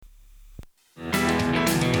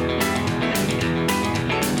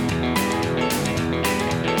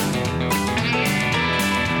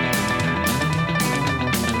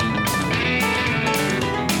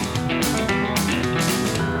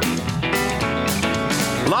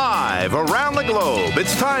Live around the globe,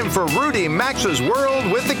 it's time for Rudy Maxa's World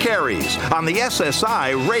with the Carries on the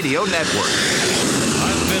SSI Radio Network.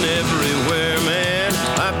 I've been everywhere, man.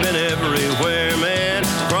 I've been everywhere, man.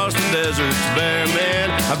 Across the deserts bare, man.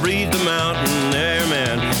 I breathe the mountain air,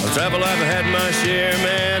 man. Of travel I've had my share,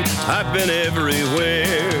 man. I've been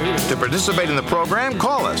everywhere. To participate in the program,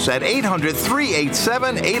 call us at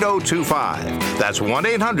 800-387-8025. That's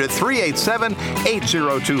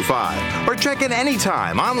 1-800-387-8025. Or check in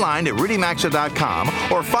anytime online at rudymaxa.com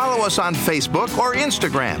or follow us on Facebook or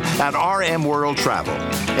Instagram at RM World Travel.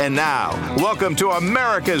 And now, welcome to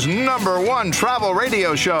America's #1 travel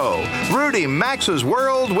radio show, Rudy Maxa's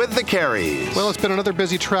World with the Carries. Well, it's been another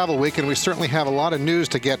busy travel week, and we certainly have a lot of news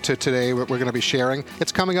to get to today that we're going to be sharing.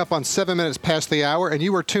 It's coming up on 7 minutes past the hour, and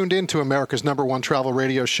you are tuned in to America's #1 travel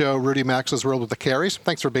radio show, Rudy Maxa's World with the Carries.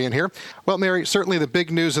 Thanks for being here. Well, Mary, certainly the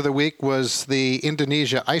big news of the week was the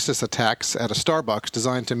Indonesia ISIS attacks at a Starbucks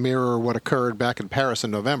designed to mirror what occurred back in Paris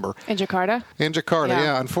in November. In Jakarta? In Jakarta,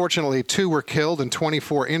 yeah. Unfortunately, 2 were killed and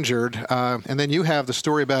 24 injured. And then you have the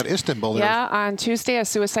story about Istanbul. Yeah, on Tuesday, a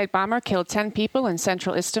suicide bomber killed 10 people in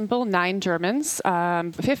central Istanbul, 9 Germans.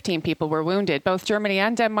 15 people were wounded. Both Germany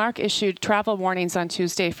and Denmark issued travel warnings on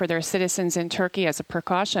Tuesday for their citizens in Turkey as a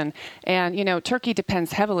precaution. And, you know, Turkey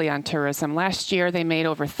depends heavily on tourism. Last year, they made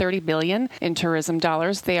over $30 billion in tourism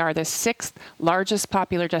dollars. They are the 6th largest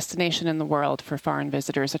popular destination in the world for foreign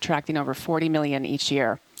visitors, attracting over 40 million each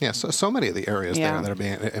year. Yeah, so many of the areas there that are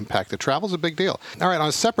being impacted. Travel's a big deal. All right, on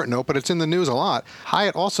a separate note, but it's in the news a lot,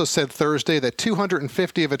 Hyatt also said Thursday that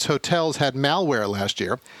 250 of its hotels had malware last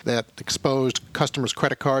year that exposed customers'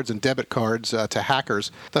 credit cards and debit cards to hackers.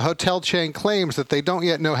 The hotel chain claims that they don't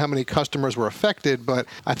yet know how many customers were affected, but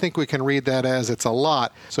I think we can read that as it's a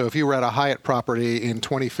lot. So if you were at a Hyatt property in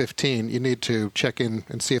 2015, you need to check in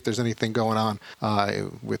and see if there's anything going on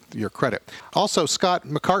with your credit. Also, Scott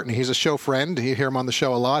McCartney, he's a show friend. You hear him on the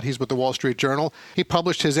show a lot. He's with the Wall Street Journal. He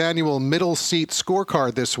published his annual middle seat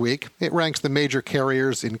scorecard this week. It ranks the major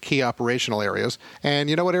carriers in key operational areas. And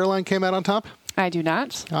you know what airline came out on top? I do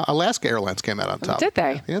not. Alaska Airlines came out on top. Did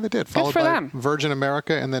they? Yeah, they did. Good Followed for by them. Virgin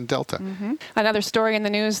America and then Delta. Mm-hmm. Another story in the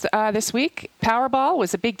news this week. Powerball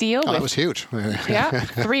was a big deal. That was huge. Yeah,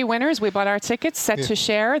 3 winners. We bought our tickets, set to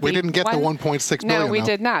share. We didn't get the $1.6 billion. No, we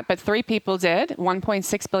did not, but 3 people did.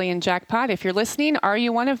 $1.6 billion jackpot. If you're listening, are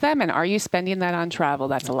you one of them, and are you spending that on travel?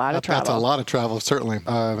 That's a lot of travel. That's a lot of travel, certainly.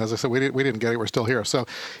 As I said, we didn't get it. We're still here. So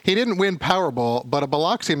he didn't win Powerball, but a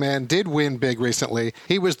Biloxi man did win big recently.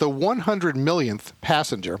 He was the 100 millionth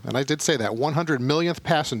passenger, and I did say that, 100 millionth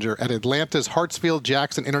passenger at Atlanta's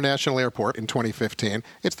Hartsfield-Jackson International Airport in 2015.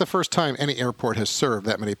 It's the first time any airport has served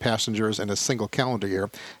that many passengers in a single calendar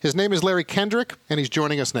year. His name is Larry Kendrick, and he's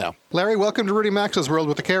joining us now. Larry, welcome to Rudy Maxa's World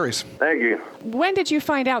with the Carries. Thank you. When did you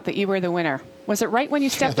find out that you were the winner? Was it right when you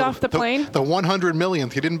stepped off the plane? The 100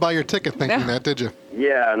 millionth. You didn't buy your ticket thinking that, did you?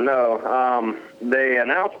 Yeah, no. They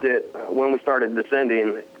announced it when we started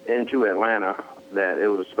descending into Atlanta, that it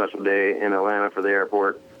was a special day in Atlanta for the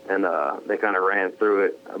airport, and they kind of ran through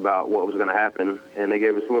it about what was going to happen, and they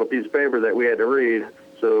gave us a little piece of paper that we had to read.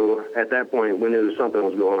 So at that point, we knew something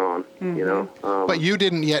was going on, you know. But you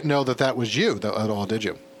didn't yet know that was you at all, did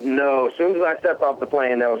you? No. As soon as I stepped off the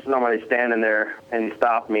plane, there was somebody standing there, and he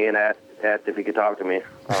stopped me and asked if he could talk to me.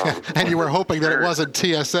 And you were hoping that it wasn't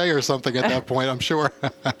TSA or something at that point, I'm sure.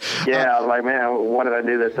 Yeah, I was like, man, what did I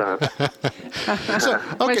do this time?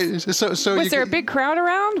 Was there a big crowd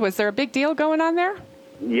around? Was there a big deal going on there?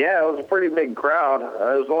 Yeah, it was a pretty big crowd.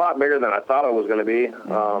 It was a lot bigger than I thought it was going to be.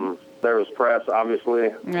 There was press,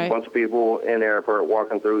 obviously, right. A bunch of people in the airport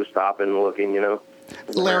walking through, stopping, looking, you know.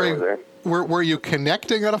 Larry, were you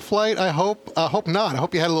connecting on a flight? I hope not. I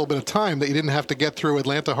hope you had a little bit of time that you didn't have to get through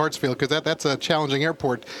Atlanta Hartsfield, because that's a challenging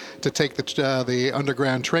airport to take the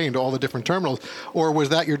underground train to all the different terminals. Or was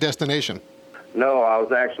that your destination? No, I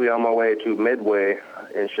was actually on my way to Midway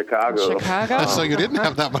in Chicago. So you didn't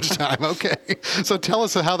have that much time. Okay. So tell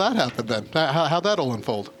us how that happened then. How'd that all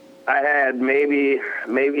unfold? I had maybe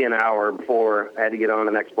an hour before I had to get on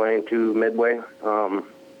the next plane to Midway.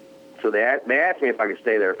 So they asked me if I could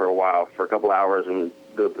stay there for a while, for a couple hours, and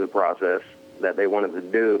go through the process that they wanted to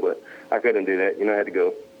do, but I couldn't do that. You know, I had to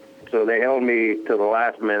go. So they held me till the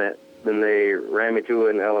last minute. Then they ran me to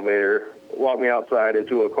an elevator, walked me outside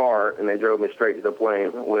into a car, and they drove me straight to the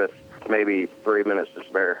plane with maybe 3 minutes to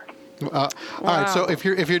spare. All right, so if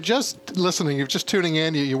you're just listening, you're just tuning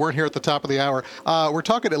in, you weren't here at the top of the hour, we're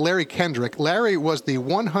talking to Larry Kendrick. Larry was the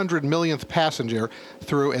 100 millionth passenger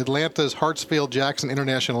through Atlanta's Hartsfield-Jackson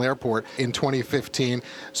International Airport in 2015.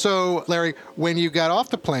 So, Larry, when you got off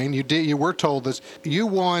the plane, you were told this, you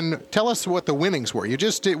won. Tell us what the winnings were. You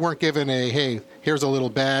just weren't given hey, here's a little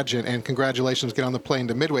badge and congratulations, get on the plane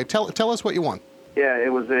to Midway. Tell us what you won. Yeah,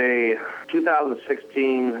 it was a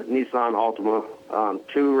 2016 Nissan Altima,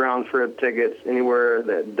 2 round-trip tickets anywhere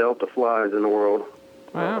that Delta flies in the world,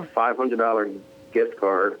 wow. A $500 gift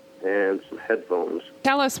card, and some headphones.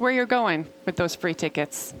 Tell us where you're going with those free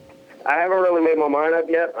tickets. I haven't really made my mind up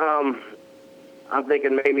yet. I'm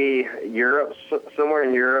thinking maybe Europe, somewhere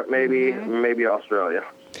in Europe, maybe Australia.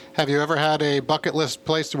 Have you ever had a bucket list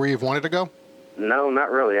place where you've wanted to go? No,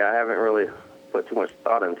 not really. I haven't really put too much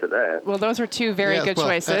thought into that. Well, those are 2 very good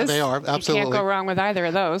choices. They are, absolutely. You can't go wrong with either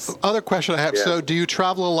of those. Other question I have, so do you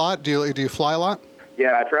travel a lot? Do you fly a lot?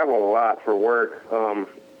 Yeah, I travel a lot for work.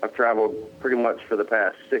 I've traveled pretty much for the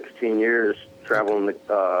past 16 years, traveling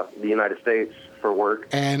the United States for work.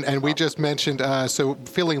 And we just mentioned, so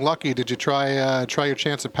feeling lucky, did you try your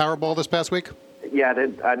chance at Powerball this past week? Yeah,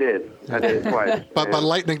 I did twice. But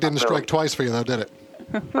lightning didn't strike twice for you, though, did it?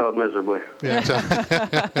 Failed miserably. Yeah.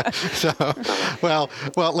 Well,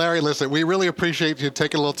 Larry, listen, we really appreciate you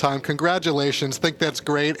taking a little time. Congratulations. Think that's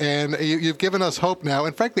great. And you've given us hope now,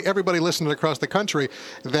 and frankly, everybody listening across the country,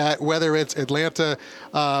 that whether it's Atlanta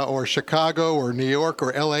or Chicago or New York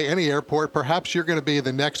or L.A., any airport, perhaps you're going to be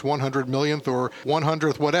the next 100 millionth or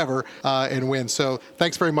 100th whatever and win. So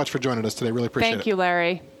thanks very much for joining us today. Really appreciate it. Thank you,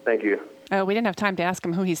 Larry. Thank you. Oh, we didn't have time to ask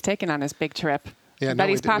him who he's taking on his big trip. Yeah, but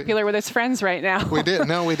he's popular with his friends right now. We did.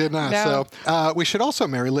 No, we did not. No. So we should also,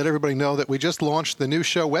 Mary, let everybody know that we just launched the new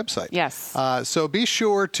show website. Yes. So be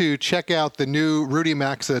sure to check out the new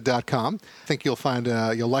RudyMaxa.com. I think you'll find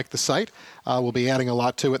you'll like the site. We'll be adding a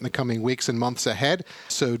lot to it in the coming weeks and months ahead.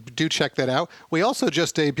 So do check that out. We also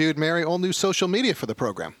just debuted, Mary, all new social media for the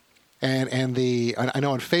program. And I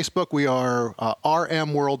know on Facebook we are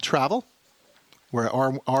RM World Travel. We're at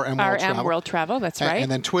RM World Travel, that's right.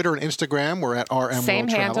 And then Twitter and Instagram, we're at RM World Travel. Same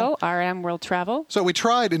handle, RM World Travel. So we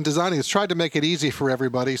tried, in designing this, tried to make it easy for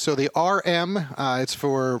everybody. So the RM, it's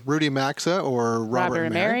for Rudy Maxa or Robert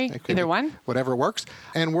and Mary. Either one. Whatever works.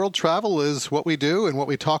 And World Travel is what we do and what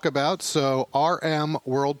we talk about. So RM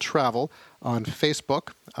World Travel on Facebook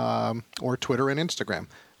or Twitter and Instagram,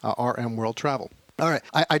 RM World Travel. All right.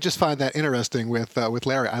 I just find that interesting with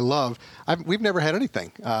Larry. We've never had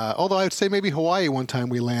anything. Although I would say maybe Hawaii one time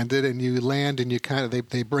we landed, and you land and you kind of,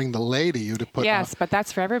 they bring the lei to you to put. Yes, but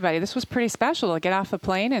that's for everybody. This was pretty special to get off the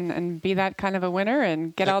plane and be that kind of a winner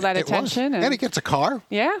and get all that attention. And he gets a car.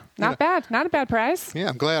 Yeah, not bad. Not a bad prize. Yeah,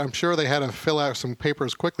 I'm glad. I'm sure they had to fill out some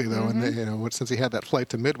papers quickly, though, and since he had that flight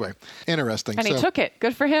to Midway. Interesting. And he took it.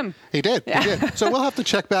 Good for him. He did. Yeah. He did. So we'll have to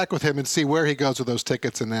check back with him and see where he goes with those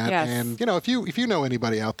tickets and that. Yes. And, if you know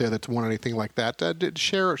anybody out there that's won anything like that,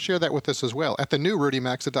 share that with us as well at the new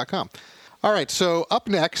RudyMaxa.com. All right, so up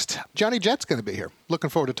next, Johnny Jett's going to be here. Looking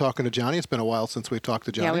forward to talking to Johnny. It's been a while since we talked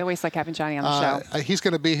to Johnny. Yeah, we always like having Johnny on the show. He's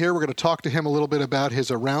going to be here. We're going to talk to him a little bit about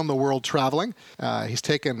his around-the-world traveling. He's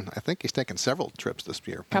taken several trips this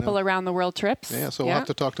year. Couple around-the-world trips. Yeah, so we'll have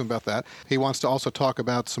to talk to him about that. He wants to also talk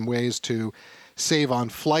about some ways to save on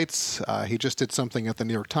flights. He just did something at the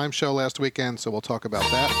New York Times show last weekend, so we'll talk about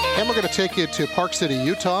that. And we're going to take you to Park City,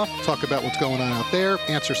 Utah, talk about what's going on out there,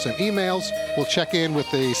 answer some emails. We'll check in with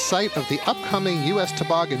the site of the upcoming U.S.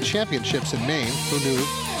 Toboggan Championships in Maine. Who knew?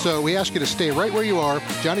 So we ask you to stay right where you are.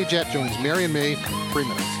 Johnny Jett joins Mary and me. 3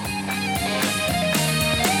 minutes.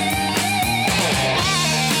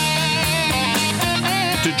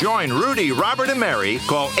 To join Rudy, Robert, and Mary,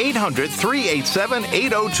 call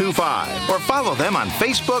 800-387-8025 or follow them on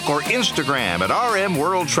Facebook or Instagram at RM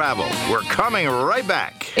World Travel. We're coming right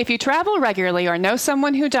back. If you travel regularly or know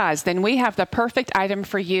someone who does, then we have the perfect item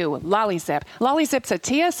for you, LollyZip. LollyZip's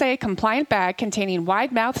a TSA-compliant bag containing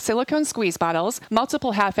wide-mouth silicone squeeze bottles,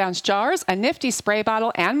 multiple half-ounce jars, a nifty spray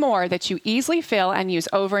bottle, and more that you easily fill and use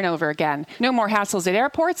over and over again. No more hassles at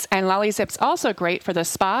airports, and LollyZip's also great for the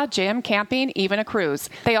spa, gym, camping, even a cruise.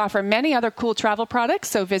 They offer many other cool travel products,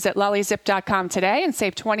 so visit lollyzip.com today and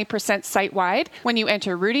save 20% site-wide when you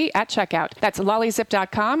enter Rudy at checkout. That's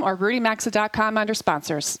lollyzip.com or rudymaxa.com under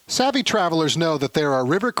sponsors. Savvy travelers know that there are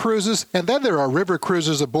river cruises, and then there are river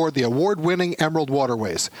cruises aboard the award-winning Emerald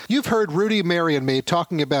Waterways. You've heard Rudy, Mary, and me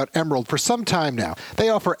talking about Emerald for some time now. They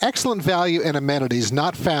offer excellent value and amenities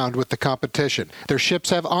not found with the competition. Their ships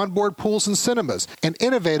have onboard pools and cinemas, an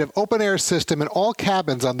innovative open-air system in all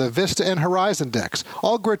cabins on the Vista and Horizon decks,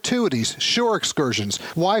 all gratuities, shore excursions,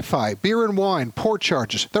 Wi-Fi, beer and wine, port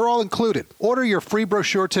charges. They're all included. Order your free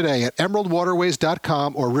brochure today at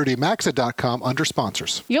emeraldwaterways.com or rudymaxa.com under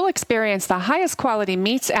sponsors. You'll experience the highest quality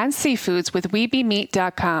meats and seafoods with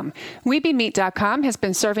WeBeMeat.com. WeBeMeat.com has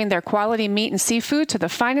been serving their quality meat and seafood to the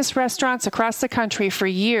finest restaurants across the country for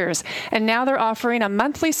years, and now they're offering a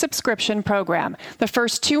monthly subscription program. The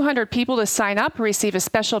first 200 people to sign up receive a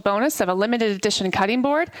special bonus of a limited edition cutting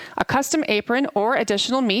board, a custom apron, or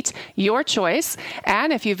additional meat, your choice.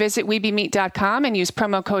 And if you visit WeBeMeat.com and use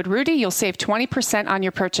promo code Rudy, you'll save 20% on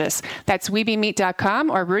your purchase. That's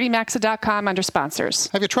WeBeMeat.com or RudyMaxa.com under sponsors.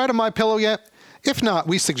 Have you tried a MyPillow yet? If not,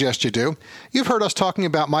 we suggest you do. You've heard us talking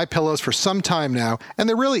about MyPillows for some time now, and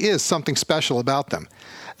there really is something special about them.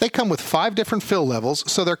 They come with 5 different fill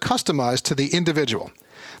levels, so they're customized to the individual.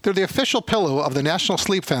 They're the official pillow of the National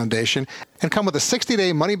Sleep Foundation and come with a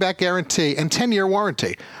 60-day money-back guarantee and 10-year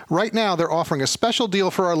warranty. Right now, they're offering a special deal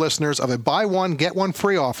for our listeners of a buy one, get one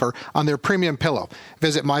free offer on their premium pillow.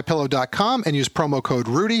 Visit MyPillow.com and use promo code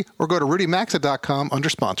Rudy or go to RudyMaxa.com under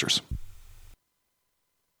sponsors.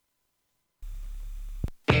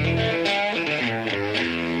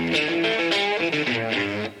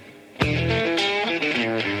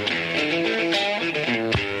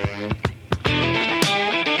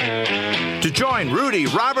 To join Rudy,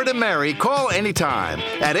 Robert, and Mary, call anytime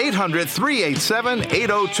at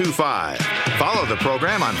 800-387-8025. Follow the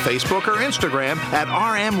program on Facebook or Instagram at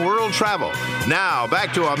RM World Travel. Now,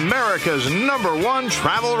 back to America's #1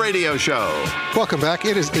 travel radio show. Welcome back.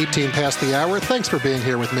 It is 18 past the hour. Thanks for being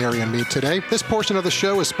here with Mary and me today. This portion of the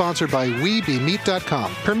show is sponsored by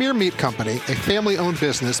WeBeMeat.com. Premier Meat Company, a family-owned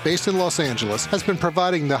business based in Los Angeles, has been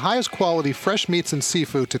providing the highest quality fresh meats and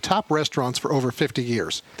seafood to top restaurants for over 50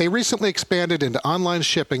 years. They recently expanded into online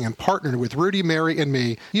shipping and partnered with Rudy, Mary, and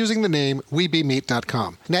me using the name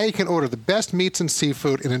WeBeMeat.com. Now you can order the best meats and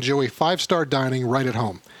seafood and enjoy 5-star dining right at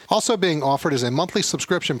home. Also being offered is a monthly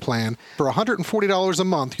subscription plan. For $140 a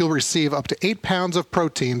month, you'll receive up to 8 pounds of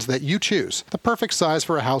proteins that you choose, the perfect size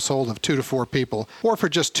for a household of 2 to 4 people. Or for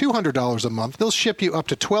just $200 a month, they'll ship you up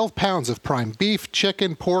to 12 pounds of prime beef,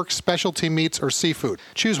 chicken, pork, specialty meats, or seafood.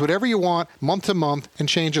 Choose whatever you want, month to month, and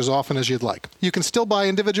change as often as you'd like. You can still buy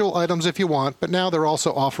individual items if you want, but now they're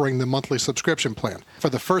also offering the monthly subscription plan. For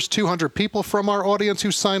the first 200 people from our audience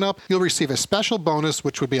who sign up, you'll receive a special bonus,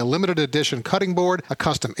 which would be a limited edition cutting board, a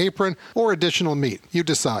custom apron, or additional meat. You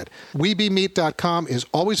decide. WeBeMeat.com is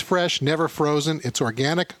always fresh, never frozen. It's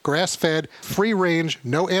organic, grass-fed, free-range,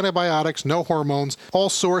 no antibiotics, no hormones, all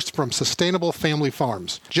sourced from sustainable family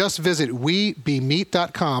farms. Just visit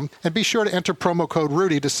WeBeMeat.com and be sure to enter promo code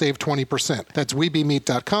Rudy to save 20%. That's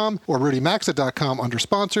WeBeMeat.com or RudyMaxa.com under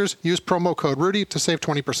sponsors. Use promo code Rudy to save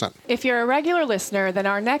 20%. If you're a regular listener, then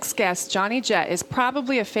our next guest, Johnny Jett, is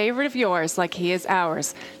probably a favorite of yours like he is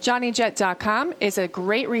ours. JohnnyJett.com is a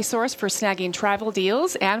great resource for snagging travel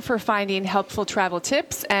deals and for finding helpful travel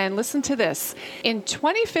tips. And listen to this. In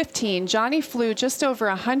 2015, Johnny flew just over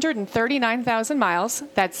 139,000 miles,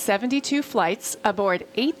 that's 72 flights, aboard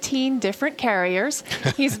 18 different carriers.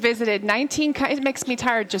 He's visited 19, it makes me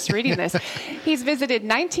tired just reading this. He's visited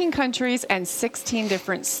 19 countries and 16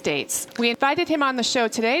 different states. We invited him on the show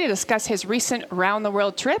today to discuss his recent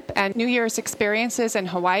round-the-world trip and New Year's experiences in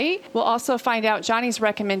Hawaii. We'll also find out Johnny's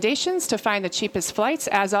recommendations to find the cheapest flights.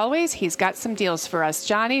 As always, he's got some deals for us.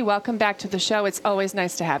 Johnny, welcome back to the show. It's always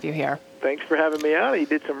nice to have you here. Thanks for having me on. He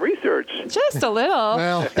did some research. Just a little.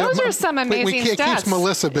 Well, those are some amazing stats. It keeps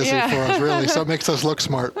Melissa busy for us, really, so it makes us look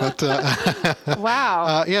smart. But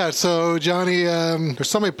wow. So, Johnny, there's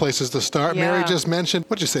so many places to start. Yeah. Mary just mentioned,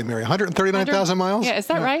 what did you say, Mary, 139,000 miles? Yeah, is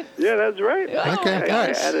that right? Yeah, that's right. Okay, I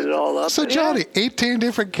added it all up. So, Johnny, 18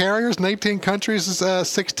 different carriers, 19 countries,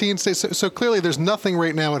 16 states. So clearly there's nothing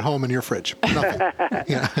right now at home in your fridge. Nothing.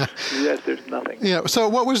 Yes, there's nothing. Yeah. So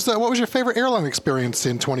what was your favorite airline experience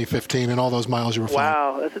in 2015 and all those miles you were flying?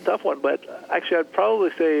 Wow, that's a tough one. But actually, I'd probably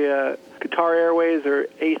say Qatar Airways or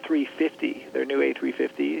A350, their new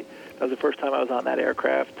A350. That was the first time I was on that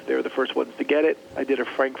aircraft. They were the first ones to get it. I did a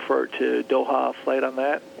Frankfurt to Doha flight on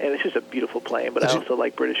that, and it's just a beautiful plane. But I also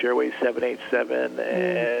like British Airways 787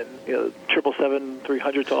 and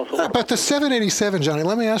 777-300s also. But the 787, Johnny,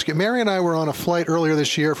 let me ask you. Mary and I were on a flight earlier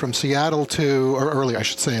this year from Seattle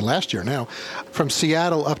last year now, from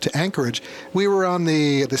Seattle up to Anchorage. We were on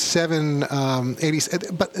the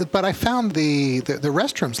 787, but I found the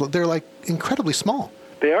restrooms, they're like incredibly small.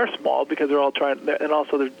 They are small because they're all and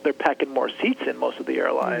also they're packing more seats in most of the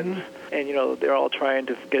airlines. Mm-hmm. and they're all trying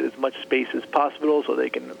to get as much space as possible so they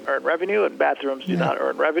can earn revenue, and bathrooms do not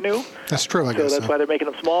earn revenue. That's true, I guess. So that's why they're making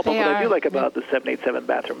them small. But what I do like about the 787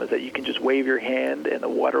 bathroom is that you can just wave your hand and the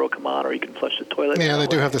water will come on, or you can flush the toilet. Yeah, they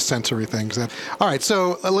do have the sensory things. All right,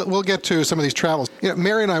 so we'll get to some of these travels.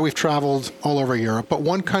 Mary and I, we've traveled all over Europe, but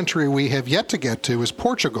one country we have yet to get to is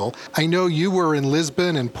Portugal. I know you were in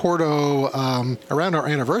Lisbon and Porto around our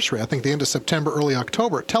anniversary, I think the end of September, early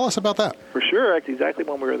October. Tell us about that. For sure. That's exactly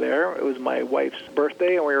when we were there. It was my wife's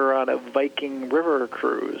birthday, and we were on a Viking River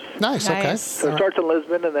cruise. Nice. Okay. So it starts in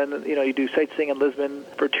Lisbon, and then you do sightseeing in Lisbon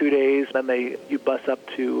for 2 days. Then you bus up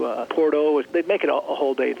to Porto. They make it a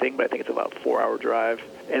whole day thing, but I think it's about a 4-hour drive.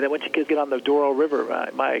 And then once you get on the Douro River,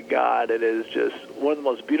 my God, it is just one of the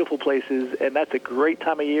most beautiful places. And that's a great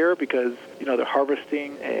time of year because, they're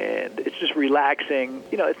harvesting and it's just relaxing.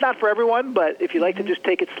 It's not for everyone, but if you like to just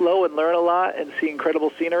take it slow and learn a lot and see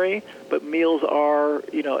incredible scenery, but meals are,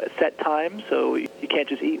 at set times, so you can't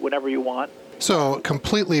just eat whenever you want. So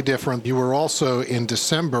completely different. You were also in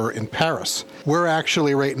December in Paris. We're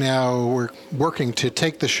actually right now, we're working to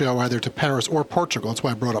take the show either to Paris or Portugal. That's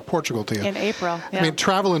why I brought up Portugal to you. In April. Yeah. I mean,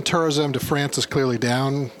 travel and tourism to France is clearly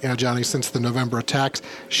down, Johnny, since the November attacks.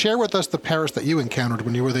 Share with us the Paris that you encountered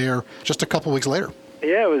when you were there just a couple weeks later.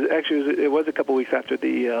 Yeah, it was a couple weeks after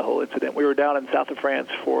the whole incident. We were down in south of France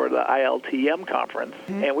for the ILTM conference,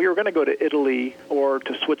 and we were going to go to Italy or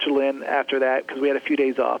to Switzerland after that because we had a few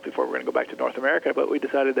days off before we were going to go back to North America. But we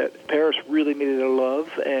decided that Paris really needed our love,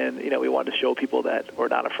 and we wanted to show people that we're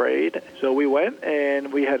not afraid. So we went,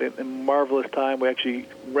 and we had a marvelous time. We actually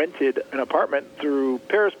rented an apartment through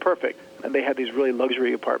Paris Perfect. And they had these really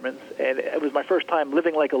luxury apartments. And it was my first time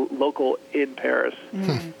living like a local in Paris.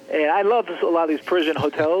 Mm. And I love a lot of these Parisian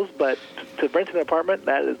hotels, but to rent an apartment,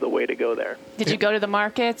 that is the way to go there. Did you go to the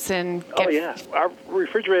markets and Oh, yeah. Our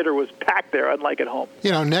refrigerator was packed there, unlike at home.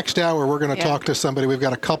 Next hour, we're going to talk to somebody. We've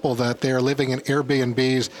got a couple that they're living in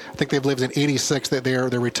Airbnbs. I think they've lived in 86. They're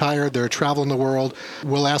retired. They're traveling the world.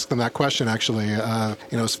 We'll ask them that question, actually,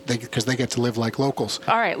 because they get to live like locals.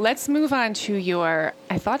 All right, let's move on to your,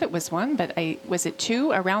 I thought it was one, but was it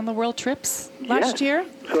 2 around-the-world trips last year?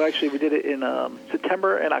 So actually, we did it in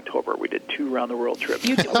September and October. We did 2 round-the-world trips.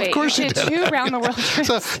 Of course you did 2 round-the-world trips.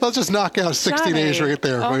 So let's just knock out 60 days right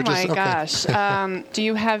there. Oh, my gosh. Do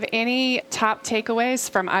you have any top takeaways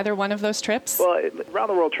from either one of those trips? Well,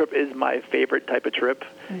 round-the-world trip is my favorite type of trip.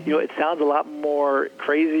 Mm-hmm. It sounds a lot more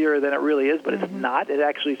crazier than it really is, but it's not. It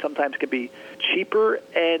actually sometimes can be cheaper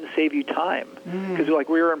and save you time. Because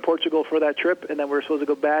we were in Portugal for that trip, and then we were supposed to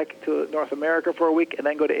go back to North America for a week and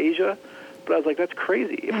then go to Asia. But I was like, that's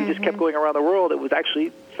crazy. If we just kept going around the world, it was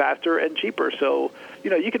actually faster and cheaper. So,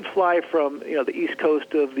 you can fly from, the East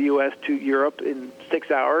Coast of the U.S. to Europe in 6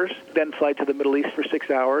 hours, then fly to the Middle East for 6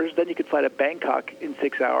 hours, then you could fly to Bangkok in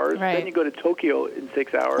 6 hours, then you go to Tokyo in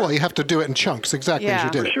 6 hours. Well, you have to do it in chunks, exactly as you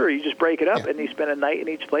did. For sure. You just break it up, and you spend a night in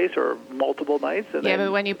each place or multiple nights. And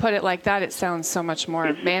but when you put it like that, it sounds so much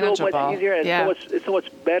more manageable. It's so much easier, and it's so much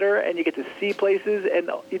better, and you get to see places, and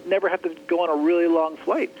you'd never have to go on a really long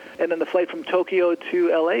flight. And then the flight from Tokyo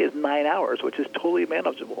to L.A. is 9 hours, which is totally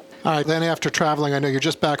manageable. All right, then after traveling, I know you're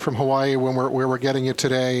just back from Hawaii where we're getting you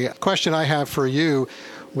today. Question I have for you,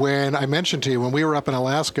 when I mentioned to you, when we were up in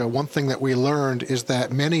Alaska, one thing that we learned is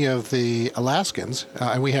that many of the Alaskans,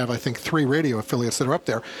 and we have, I think, 3 radio affiliates that are up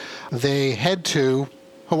there, they head to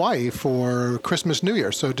Hawaii for Christmas, New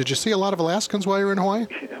Year. So did you see a lot of Alaskans while you were in Hawaii?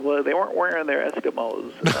 Well, they weren't wearing their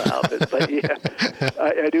Eskimos outfits, but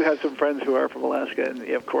I do have some friends who are from Alaska, and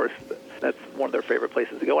of course, that's one of their favorite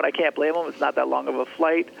places to go. And I can't blame them. It's not that long of a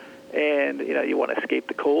flight. And, you want to escape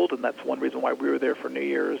the cold, and that's one reason why we were there for New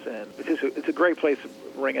Year's. And it's a great place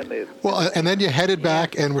ringing the... Well, and then you headed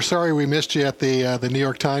back, and we're sorry we missed you at the New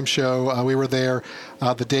York Times show. We were there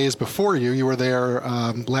the days before you. You were there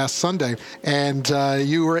last Sunday, and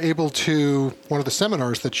you were able to, one of the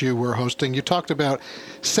seminars that you were hosting, you talked about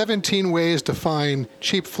 17 ways to find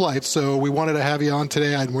cheap flights. So we wanted to have you on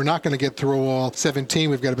today, and we're not going to get through all 17.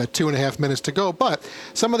 We've got about 2.5 minutes to go. But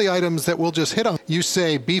some of the items that we'll just hit on, you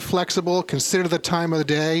say be flexible, consider the time of the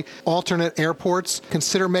day, alternate airports,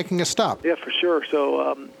 consider making a stop. Yeah, for sure.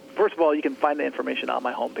 So first of all, you can find the information on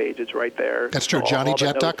my homepage. It's right there. That's true,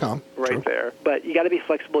 johnnyjet.com. Right there. But you got to be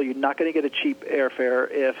flexible. You're not going to get a cheap airfare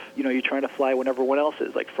if, you're trying to fly when everyone else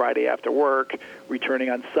is, like Friday after work,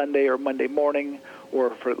 returning on Sunday or Monday morning,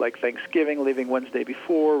 or for like Thanksgiving, leaving Wednesday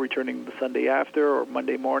before, returning the Sunday after or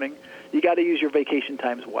Monday morning. You got to use your vacation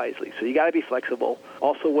times wisely. So you got to be flexible.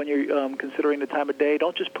 Also, when you're considering the time of day,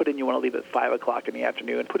 don't just put in you want to leave at 5 o'clock in the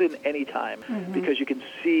afternoon. Put in any time because you can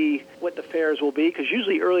see what the fares will be, because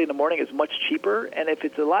usually early in the morning is much cheaper. And if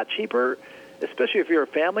it's a lot cheaper, especially if you're a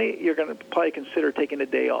family, you're going to probably consider taking a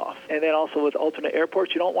day off. And then also with alternate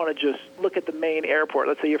airports, you don't want to just look at the main airport.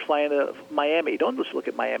 Let's say you're flying to Miami. Don't just look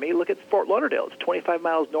at Miami. Look at Fort Lauderdale. It's 25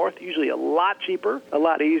 miles north, usually a lot cheaper, a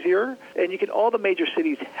lot easier. And all the major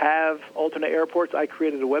cities have alternate airports. I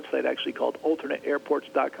created a website actually called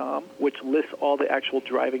alternateairports.com, which lists all the actual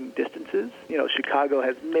driving distances. Chicago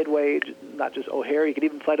has Midway, not just O'Hare. You could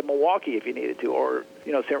even fly to Milwaukee if you needed to, or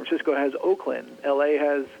San Francisco has Oakland, LA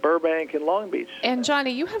has Burbank and Long Beach. And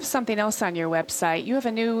Johnny, you have something else on your website. You have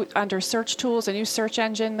a new, under search tools, a new search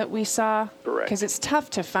engine that we saw. Correct. Because it's tough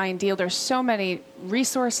to find deals. There's so many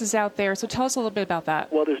resources out there. So tell us a little bit about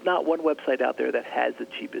that. Well, there's not one website out there that has the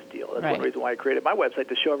cheapest deal. That's right. One reason why I created my website,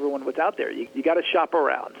 to show everyone what's out there. You got to shop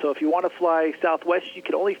around. So if you want to fly Southwest, you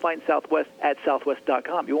can only find Southwest at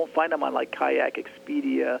southwest.com. You won't find them on like Kayak,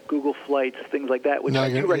 Expedia, Google Flights, things like that, which I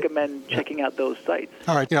do recommend checking out those sites.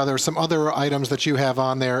 All right. There are some other items that you have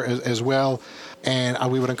on there as well. And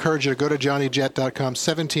we would encourage you to go to johnnyjet.com,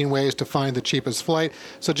 17 ways to find the cheapest flight.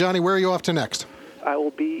 So, Johnny, where are you off to next? I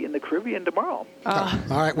will be in the Caribbean tomorrow. All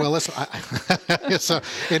right. Well, listen. So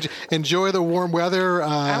enjoy the warm weather.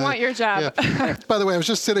 I want your job. Yeah. By the way, I was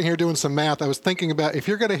just sitting here doing some math. I was thinking about if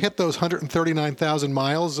you're going to hit those 139,000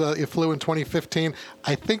 miles you flew in 2015,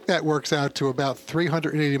 I think that works out to about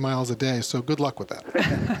 380 miles a day. So good luck with that.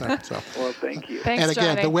 Well, thank you. Thanks, and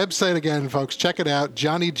again, Johnny. the website again, folks, check it out,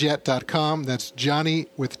 johnnyjet.com. That's Johnny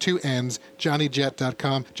with 2 N's,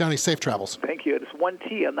 johnnyjet.com. Johnny, safe travels. Thank you. It's one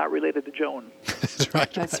T. I'm not related to Joan. That's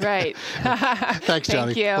right. That's right. Thanks,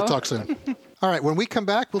 Johnny. Thank you. We'll talk soon. All right, when we come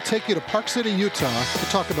back, we'll take you to Park City, Utah to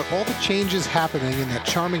talk about all the changes happening in that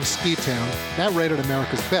charming ski town, now rated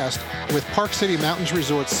America's best, with Park City Mountains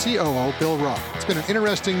Resorts COO Bill Rock. It's been an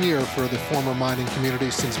interesting year for the former mining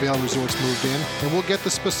community since Vail Resorts moved in, and we'll get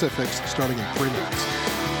the specifics starting in 3 minutes.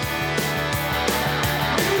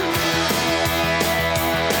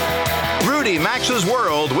 Rudy Maxa's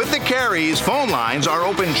World with the Careys phone lines are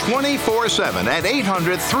open 24/7 at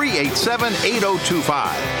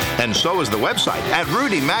 800-387-8025. And so is the website at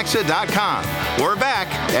rudymaxa.com. We're back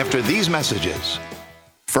after these messages.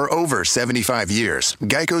 For over 75 years,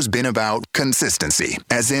 GEICO's been about consistency,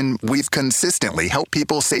 as in we've consistently helped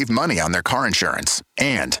people save money on their car insurance.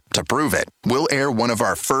 And to prove it, we'll air one of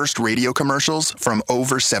our first radio commercials from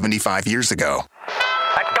over 75 years ago.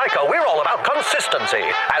 At GEICO, we're all about consistency,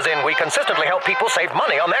 as in we consistently help people save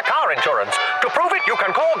money on their car insurance. To prove it, you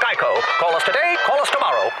can call GEICO. Call us today, call us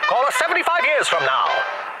tomorrow, call us 75 years from now.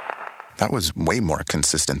 That was way more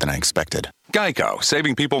consistent than I expected. GEICO,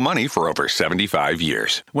 saving people money for over 75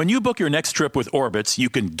 years. When you book your next trip with Orbitz, you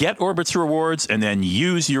can get Orbitz rewards and then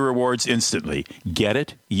use your rewards instantly. Get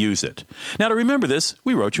it, use it. Now, to remember this,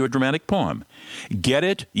 we wrote you a dramatic poem. Get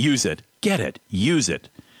it, use it. Get it, use it.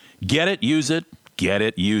 Get it, use it. Get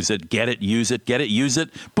it, use it, get it, use it, get it, use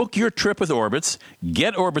it. Book your trip with Orbitz,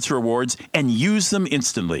 get Orbitz rewards, and use them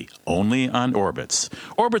instantly, only on Orbitz.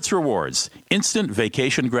 Orbitz rewards, instant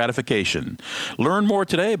vacation gratification. Learn more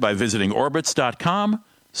today by visiting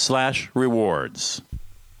orbitz.com/rewards.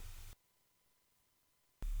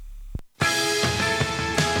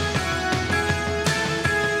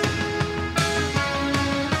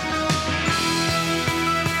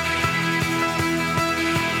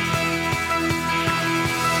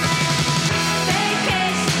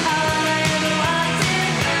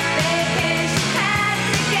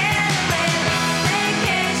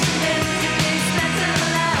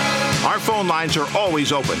 Our phone lines are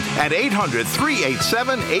always open at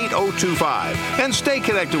 800-387-8025. And stay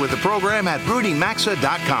connected with the program at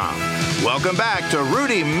rudymaxa.com. Welcome back to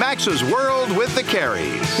Rudy Maxa's World with the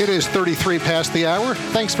Careys. It is 33 past the hour.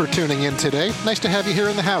 Thanks for tuning in today. Nice to have you here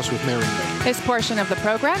in the house with Mary. This portion of the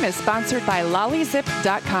program is sponsored by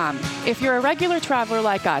LollyZip.com. If you're a regular traveler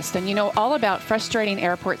like us, then you know all about frustrating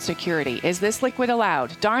airport security. Is this liquid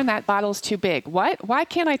allowed? Darn, that bottle's too big. What? Why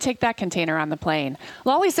can't I take that container on the plane?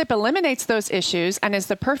 LollyZip eliminates those issues and is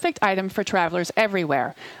the perfect item for travelers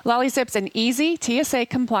everywhere. LollyZip's an easy,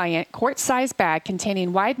 TSA-compliant, quart-sized bag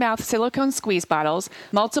containing wide-mouth silicone squeeze bottles,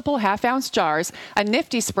 multiple half-ounce jars, a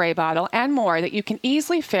nifty spray bottle, and more that you can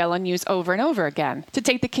easily fill and use over and over again to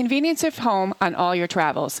take the convenience of home on all your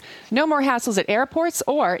travels. No more hassles at airports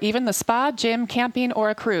or even the spa, gym, camping, or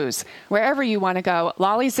a cruise. Wherever you want to go,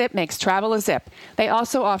 LollyZip makes travel a zip. They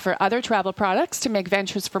also offer other travel products to make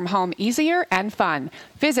ventures from home easier and fun.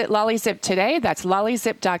 Visit LollyZip today, that's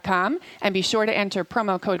LollyZip.com, and be sure to enter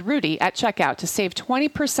promo code Rudy at checkout to save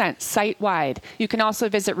 20% site-wide. You can also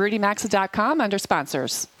visit RudyMaxa ReadyMax.com under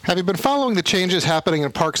sponsors. Have you been following the changes happening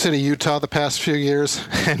in Park City, Utah the past few years?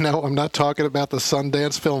 And no, I'm not talking about the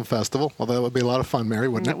Sundance Film Festival, although that would be a lot of fun, Mary,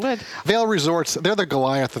 wouldn't it? It would. Vail Resorts, they're the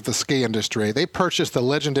Goliath of the ski industry. They purchased the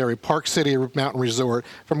legendary Park City Mountain Resort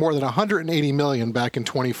for more than $180 million back in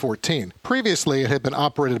 2014. Previously, it had been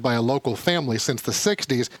operated by a local family since the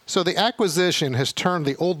 60s, so the acquisition has turned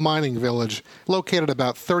the old mining village, located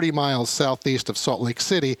about 30 miles southeast of Salt Lake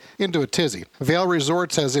City, into a tizzy. Vail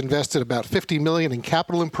Resorts has invested about $50 million in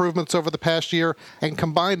capital improvements over the past year and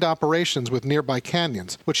combined operations with nearby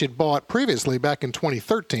canyons, which it bought previously back in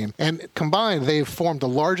 2013. And combined, they've formed the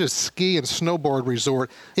largest ski and snowboard resort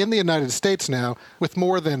in the United States now, with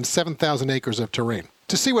more than 7,000 acres of terrain.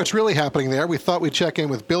 To see what's really happening there, we thought we'd check in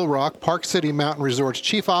with Bill Rock, Park City Mountain Resort's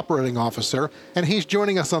Chief Operating Officer, and he's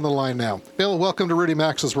joining us on the line now. Bill, welcome to Rudy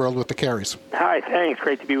Max's World with the Carries. Hi, thanks.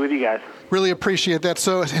 Great to be with you guys. Really appreciate that.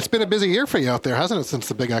 So it's been a busy year for you out there, hasn't it, since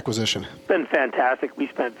the big acquisition? It's been fantastic. We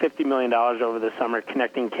spent $50 million over the summer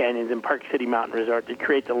connecting canyons in Park City Mountain Resort to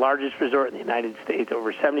create the largest resort in the United States,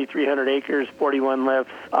 over 7,300 acres, 41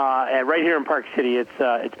 lifts, and right here in Park City.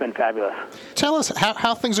 It's been fabulous. Tell us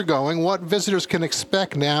how things are going, what visitors can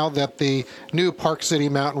expect now that the new Park City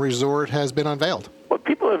Mountain Resort has been unveiled. What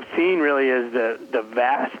people have seen really is the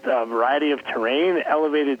vast variety of terrain,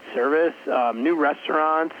 elevated service, new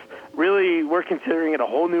restaurants. Really, we're considering it a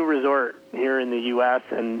whole new resort here in the U.S.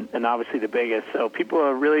 and obviously the biggest. So people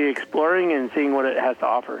are really exploring and seeing what it has to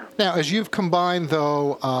offer. Now, as you've combined,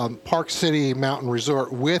 though, Park City Mountain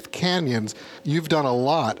Resort with canyons, you've done a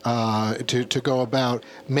lot to go about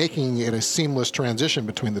making it a seamless transition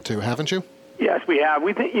between the two, haven't you? Yes, we have.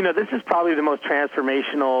 We think, this is probably the most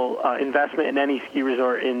transformational investment in any ski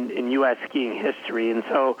resort in U.S. skiing history. And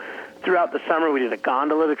so throughout the summer, we did a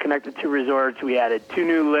gondola that connected two resorts. We added 2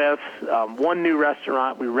 new lifts, 1 new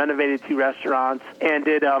restaurant. We renovated 2 restaurants and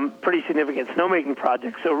did pretty significant snowmaking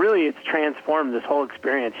projects. So really, it's transformed this whole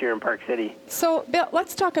experience here in Park City. So, Bill,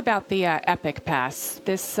 let's talk about the Epic Pass.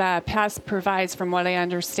 This pass provides, from what I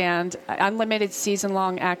understand, unlimited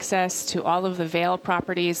season-long access to all of the Vail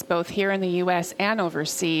properties, both here in the U.S. and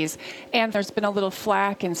overseas. And there's been a little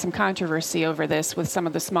flack and some controversy over this with some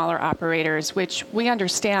of the smaller operators, which we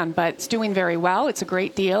understand, but it's doing very well. It's a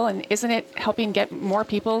great deal. And isn't it helping get more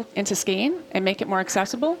people into skiing and make it more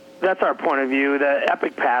accessible? That's our point of view. The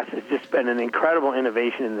Epic Pass has just been an incredible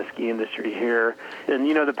innovation in the ski industry here. And,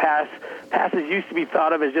 the passes used to be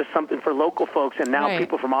thought of as just something for local folks, and now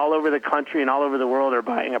people from all over the country and all over the world are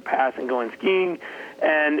buying a pass and going skiing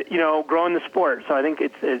and, growing the sport. So I think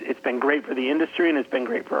it's been great for the industry, and it's been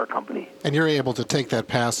great for our company. And you're able to take that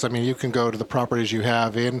pass. I mean, you can go to the properties you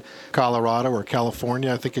have in Colorado or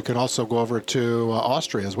California. I think you can also go over to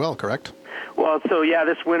Austria as well, correct? Well, so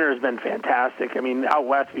this winter has been fantastic. I mean, out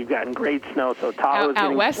west we've gotten great snow. So Tahoe's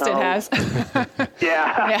out west snow. It has.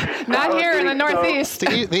 yeah. Not here in the Northeast.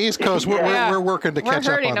 The East Coast, we're working to catch up on that.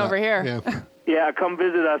 We're hurting over here. Yeah, come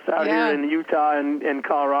visit us out here in Utah and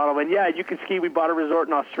Colorado. And, you can ski. We bought a resort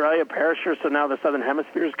in Australia, Perisher, so now the Southern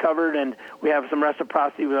Hemisphere is covered, and we have some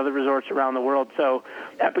reciprocity with other resorts around the world. So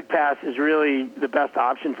Epic Pass is really the best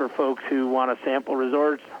option for folks who want to sample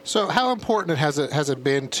resorts. So how important has it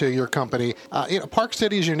been to your company? Park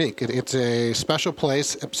City is unique. It's a special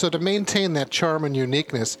place. So to maintain that charm and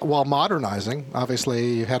uniqueness while modernizing,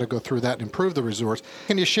 obviously you had to go through that and improve the resorts.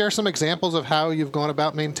 Can you share some examples of how you've gone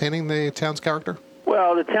about maintaining the town's character?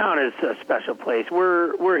 Well, the town is a special place.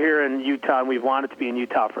 We're here in Utah, and we've wanted to be in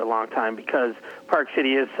Utah for a long time because Park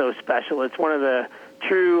City is so special. It's one of the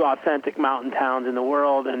true, authentic mountain towns in the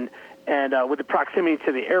world, and with the proximity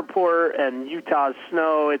to the airport and Utah's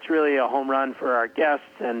snow, it's really a home run for our guests,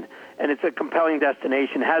 and it's a compelling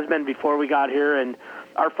destination. It has been before we got here, and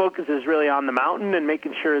our focus is really on the mountain and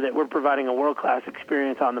making sure that we're providing a world-class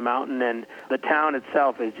experience on the mountain, and the town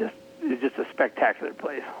itself is just a spectacular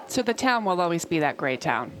place. So the town will always be that great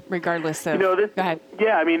town, regardless of... go ahead.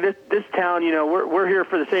 Yeah, I mean, this town, we're here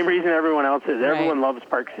for the same reason everyone else is. Right. Everyone loves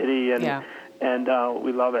Park City, and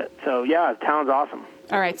we love it. So, the town's awesome.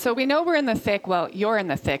 All right, so we know we're in the thick, you're in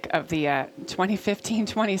the thick of the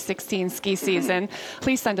 2015-2016 ski season.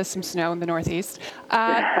 Please send us some snow in the Northeast.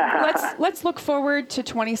 Let's look forward to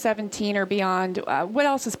 2017 or beyond. What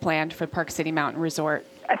else is planned for Park City Mountain Resort?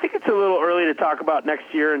 I think it's a little early to talk about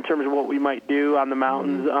next year in terms of what we might do on the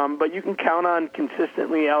mountains, but you can count on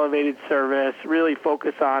consistently elevated service, really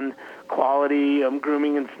focus on quality,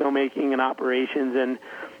 grooming and snowmaking and operations, and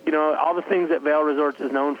all the things that Vail Resorts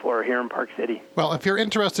is known for here in Park City. Well, if you're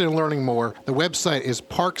interested in learning more, the website is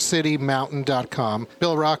parkcitymountain.com.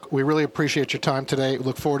 Bill Rock, we really appreciate your time today. We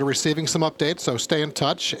look forward to receiving some updates, so stay in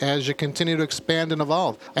touch as you continue to expand and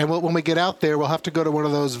evolve. And when we get out there, we'll have to go to one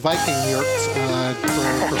of those Viking yurts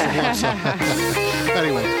for some lunch.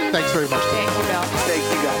 Anyway, thanks very much. Thank you, Bill. Thank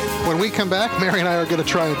you, guys. When we come back, Mary and I are going to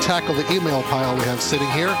try and tackle the email pile we have sitting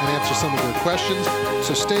here and answer some of your questions.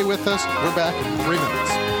 So stay with us. We're back in 3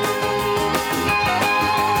 minutes.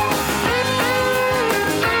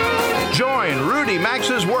 Join Rudy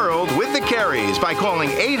Maxa's World with the Careys by calling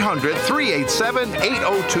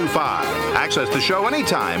 800-387-8025. Access the show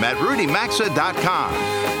anytime at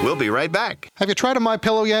rudymaxa.com. We'll be right back. Have you tried a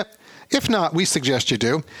MyPillow yet? If not, we suggest you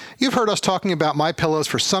do. You've heard us talking about MyPillows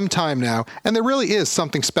for some time now, and there really is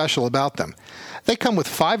something special about them. They come with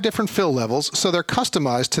 5 different fill levels, so they're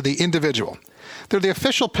customized to the individual. They're the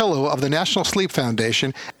official pillow of the National Sleep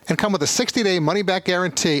Foundation and come with a 60-day money-back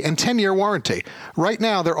guarantee and 10-year warranty. Right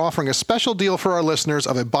now, they're offering a special deal for our listeners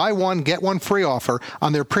of a buy one, get one free offer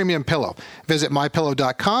on their premium pillow. Visit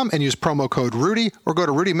MyPillow.com and use promo code Rudy or go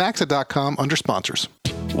to RudyMaxa.com under sponsors.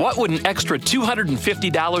 What would an extra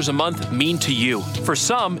 $250 a month mean to you? For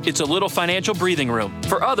some, it's a little financial breathing room.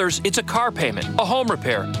 For others, it's a car payment, a home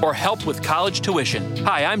repair, or help with college tuition.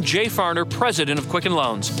 Hi, I'm Jay Farner, president of Quicken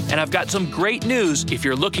Loans, and I've got some great news if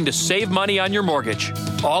you're looking to save money on your mortgage.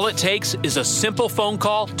 All it takes is a simple phone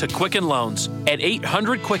call to Quicken Loans at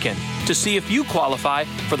 800-QUICKEN to see if you qualify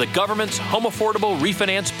for the government's Home Affordable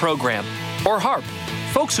Refinance Program, or HARP.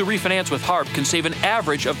 Folks who refinance with HARP can save an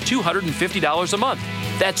average of $250 a month.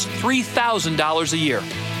 That's $3,000 a year.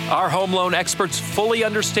 Our home loan experts fully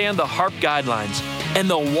understand the HARP guidelines, and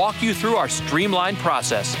they'll walk you through our streamlined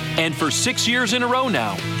process. And for 6 years in a row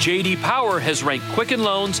now, J.D. Power has ranked Quicken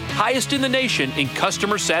Loans highest in the nation in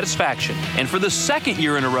customer satisfaction. And for the 2nd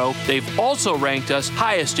year in a row, they've also ranked us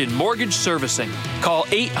highest in mortgage servicing. Call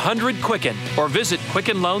 800-QUICKEN or visit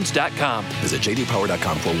QuickenLoans.com. Visit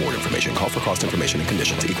jdpower.com for more information. Call for cost information and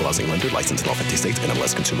conditions. Equal housing lender, licensed in all 50 states,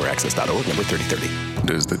 NMLSConsumerAccess.org, number 3030.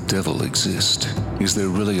 Does the devil exist? Is there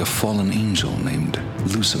really a fallen angel named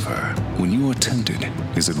Lucifer? When you are tempted,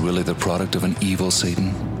 is it really the product of an evil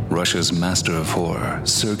Satan? Russia's master of horror,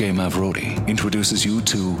 Sergei Mavrodi, introduces you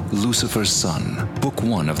to Lucifer's Son, Book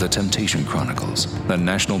 1 of the Temptation Chronicles, a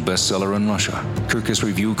national bestseller in Russia. Kirkus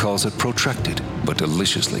Review calls it protracted, but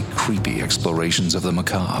deliciously creepy explorations of the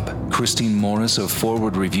macabre. Christine Morris of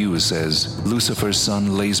Forward Review says, Lucifer's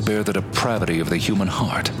Son lays bare the depravity of the human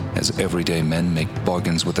heart, as everyday men make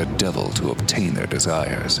bargains with the devil to obtain their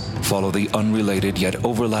desires. Follow the unrelated yet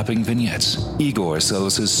overlapping vignettes. Igor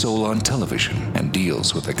sells his soul on television and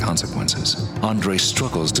deals with the consequences. Andre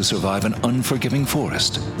struggles to survive an unforgiving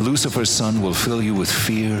forest. Lucifer's Son will fill you with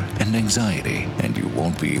fear and anxiety, and you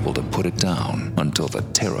won't be able to put it down until the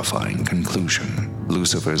terrifying conclusion.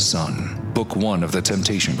 Lucifer's Son, Book 1 of the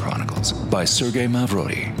Temptation Chronicles by Sergei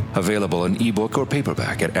Mavrodi. Available in ebook or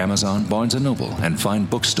paperback at Amazon, Barnes & Noble, and fine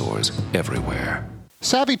bookstores everywhere.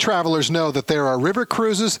 Savvy travelers know that there are river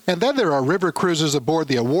cruises, and then there are river cruises aboard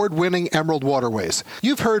the award-winning Emerald Waterways.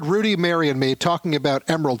 You've heard Rudy, Mary, and me talking about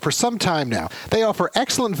Emerald for some time now. They offer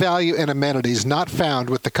excellent value and amenities not found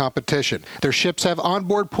with the competition. Their ships have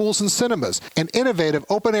onboard pools and cinemas, an innovative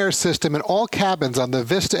open-air system in all cabins on the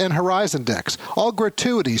Vista and Horizon decks, all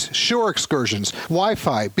gratuities, shore excursions,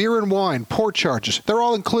 Wi-Fi, beer and wine, port charges. They're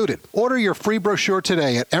all included. Order your free brochure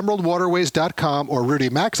today at emeraldwaterways.com or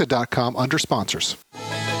rudymaxa.com under sponsors.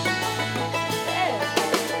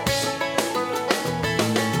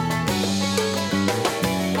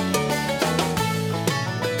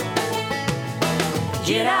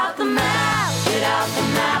 Get out the map,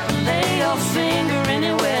 and lay your finger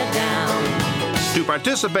anywhere down. To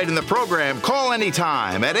participate in the program, call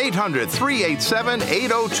anytime at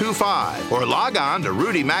 800-387-8025 or log on to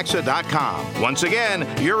rudymaxa.com. Once again,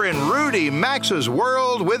 you're in Rudy Maxa's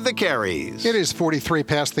World with the Careys. It is 43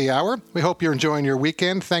 past the hour. We hope you're enjoying your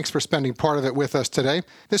weekend. Thanks for spending part of it with us today.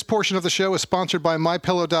 This portion of the show is sponsored by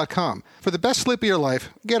MyPillow.com. For the best sleep of your life,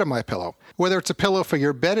 get a MyPillow. Whether it's a pillow for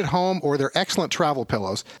your bed at home or their excellent travel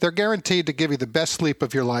pillows, they're guaranteed to give you the best sleep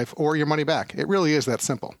of your life or your money back. It really is that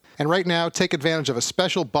simple. And right now, take advantage of a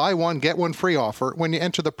special buy one, get one free offer when you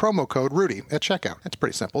enter the promo code Rudy at checkout. It's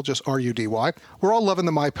pretty simple, just RUDY. We're all loving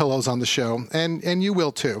the MyPillows on the show, and you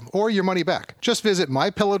will too, or your money back. Just visit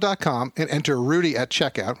MyPillow.com and enter Rudy at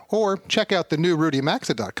checkout, or check out the new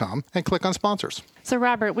RudyMaxa.com and click on sponsors. So,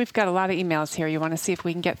 Robert, we've got a lot of emails here. You want to see if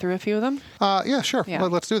we can get through a few of them? Yeah, sure. Yeah.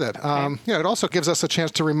 Let's do that. It also gives us a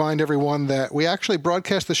chance to remind everyone that we actually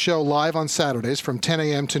broadcast the show live on Saturdays from 10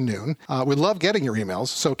 a.m. to noon. We love getting your emails,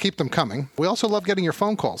 so keep them coming. We also love getting your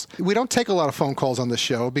phone calls. We don't take a lot of phone calls on this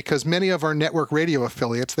show because many of our network radio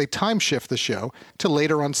affiliates, they time shift the show to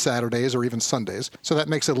later on Saturdays or even Sundays, so that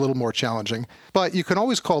makes it a little more challenging. But you can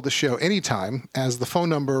always call the show anytime, as the phone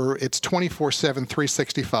number, it's 24/7,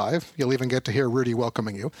 365. You'll even get to hear Rudy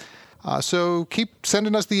welcoming you. So keep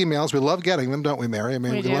sending us the emails. We love getting them, don't we, Mary? I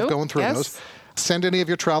mean, we love going through those. Send any of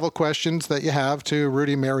your travel questions that you have to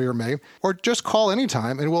Rudy, Mary, or me, or just call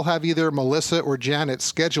anytime, and we'll have either Melissa or Janet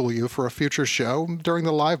schedule you for a future show during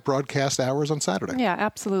the live broadcast hours on Saturday. Yeah,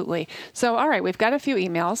 absolutely. So, all right, we've got a few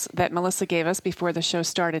emails that Melissa gave us before the show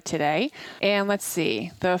started today. And let's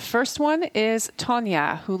see. The first one is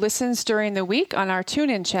Tonya, who listens during the week on our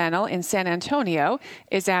TuneIn channel in San Antonio,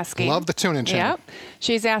 is asking... Love the TuneIn channel. Yep.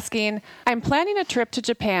 She's asking, I'm planning a trip to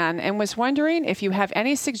Japan and was wondering if you have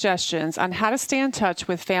any suggestions on how to stay in touch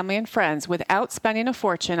with family and friends without spending a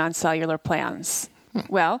fortune on cellular plans.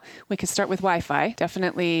 Well, we could start with Wi-Fi.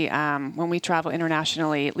 Definitely, when we travel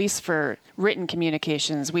internationally, at least for written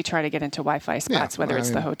communications, we try to get into Wi-Fi spots, whether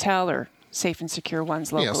it's the hotel or safe and secure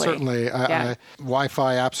ones locally. Yeah, certainly.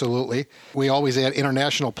 Wi-Fi, absolutely. We always add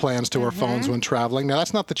international plans to our phones when traveling. Now,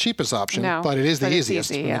 that's not the cheapest option, but it is the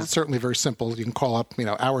easiest. Easy, It's certainly very simple. You can call up,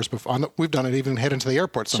 hours before. We've done it even head into the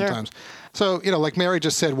airport sometimes. Sure. So, like Mary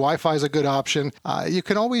just said, Wi-Fi is a good option. You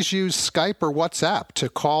can always use Skype or WhatsApp to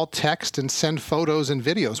call, text, and send photos and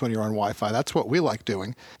videos when you're on Wi-Fi. That's what we like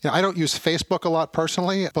doing. I don't use Facebook a lot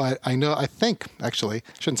personally, but I think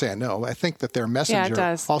that their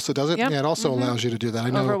Messenger also does it. Yep. Yeah, it also allows you to do that. I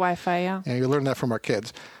know. Over Wi-Fi, yeah. Yeah, you learn that from our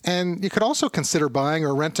kids. And you could also consider buying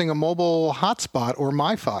or renting a mobile hotspot or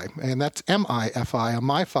MiFi, and that's MiFi, a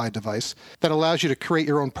MiFi device that allows you to create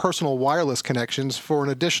your own personal wireless connections for an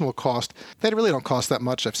additional cost. They really don't cost that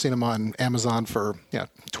much. I've seen them on Amazon for $20,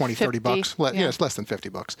 $30. It's less than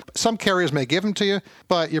 $50. Some carriers may give them to you,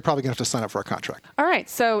 but you're probably going to have to sign up for a contract. All right.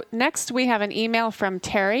 So next we have an email from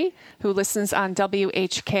Terry, who listens on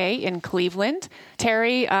WHK in Cleveland.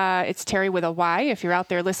 Terry, it's Terry with a Y. If you're out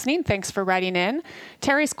there listening, thanks for writing in.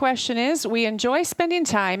 Terry's question is, we enjoy spending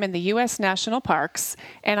time in the U.S. national parks,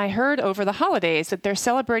 and I heard over the holidays that they're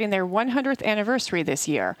celebrating their 100th anniversary this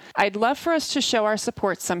year. I'd love for us to show our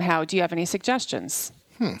support somehow. Do you have any suggestions?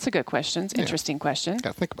 It's a good question. It's an interesting question.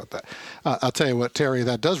 Yeah, think about that. I'll tell you what, Terry,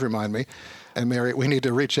 that does remind me. And Mary, we need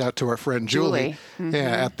to reach out to our friend Julie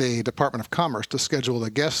at the Department of Commerce to schedule a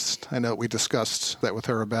guest. I know we discussed that with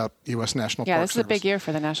her about U.S. National Park Service. Yeah, this is a big year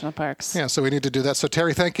for the national parks. Yeah, so we need to do that. So,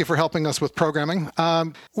 Terry, thank you for helping us with programming.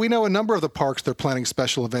 We know a number of the parks, they're planning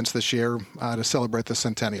special events this year to celebrate the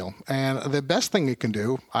centennial. And the best thing you can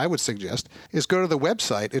do, I would suggest, is go to the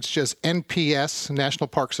website. It's just NPS, National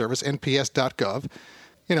Park Service, nps.gov.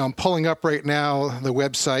 I'm pulling up right now the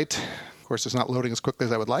website. Of course, it's not loading as quickly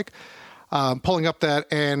as I would like. Pulling up that,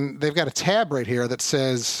 and they've got a tab right here that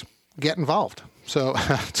says "Get Involved." So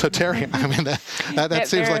Terry, I mean that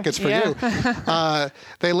seems like it's for you.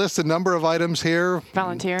 They list a number of items here: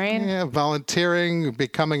 volunteering,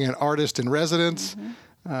 becoming an artist in residence,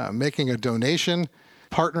 making a donation,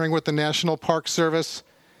 partnering with the National Park Service,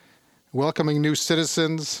 welcoming new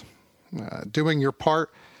citizens, doing your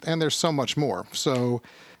part, and there's so much more. So,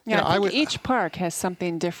 I think each park has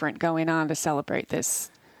something different going on to celebrate this.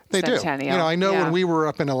 They centennial. do. I know when we were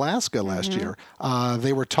up in Alaska last year,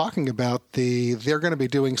 they were talking about they're going to be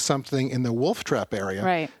doing something in the Wolf Trap area.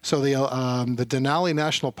 Right. So the Denali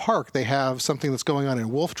National Park, they have something that's going on in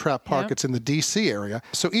Wolf Trap Park. Yep. It's in the D.C. area.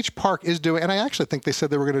 So each park is doing, and I actually think they said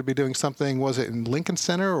they were going to be doing something, was it in Lincoln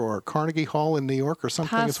Center or Carnegie Hall in New York or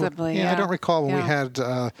something? Possibly, I don't recall when we had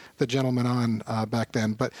the gentleman on back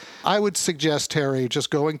then. But I would suggest, Terry, just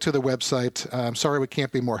going to the website. I'm sorry we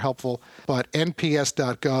can't be more helpful, but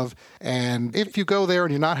nps.gov. And if you go there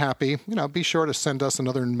and you're not happy, be sure to send us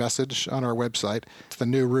another message on our website. It's the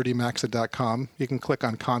new rudymaxa.com. You can click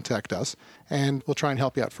on Contact Us, and we'll try and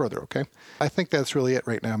help you out further, okay? I think that's really it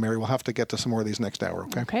right now, Mary. We'll have to get to some more of these next hour,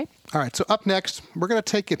 okay? Okay. All right, so up next, we're going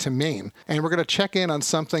to take you to Maine, and we're going to check in on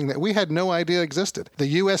something that we had no idea existed, the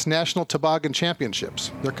U.S. National Toboggan Championships.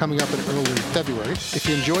 They're coming up in early February. If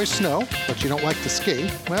you enjoy snow, but you don't like to ski,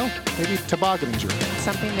 well, maybe tobogganing's your thing.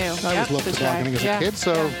 Something new. I always loved tobogganing as a kid,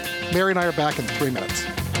 so Mary and I are back in 3 minutes.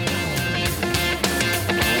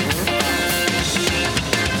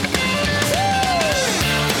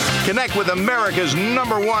 Connect with America's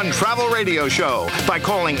 #1 travel radio show by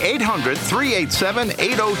calling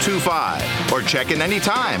 800-387-8025 or check in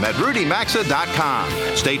anytime at rudymaxa.com.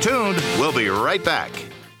 Stay tuned. We'll be right back.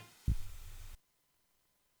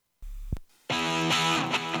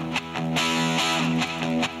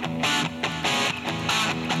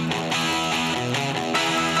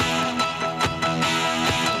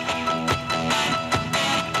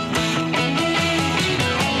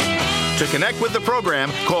 To connect with the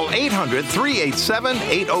program, call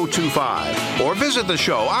 800-387-8025 or visit the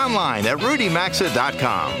show online at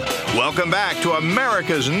rudymaxa.com. Welcome back to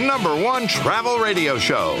America's #1 travel radio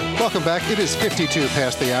show. Welcome back. It is 52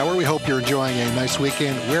 past the hour. We hope you're enjoying a nice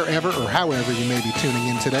weekend wherever or however you may be tuning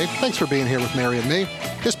in today. Thanks for being here with Mary and me.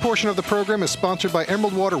 This portion of the program is sponsored by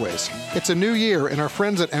Emerald Waterways. It's a new year, and our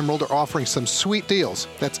friends at Emerald are offering some sweet deals.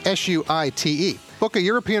 That's SUITE. Book a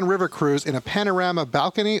European river cruise in a panorama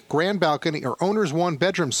balcony, grand balcony, or owner's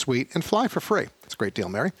one-bedroom suite and fly for free. It's a great deal,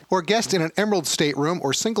 Mary. Or guest in an Emerald stateroom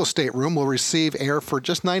or single stateroom will receive air for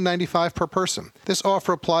just $9.95 per person. This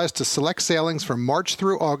offer applies to select sailings from March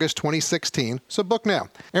through August 2016, so book now.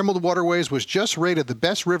 Emerald Waterways was just rated the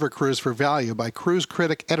best river cruise for value by Cruise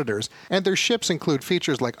Critic editors, and their ships include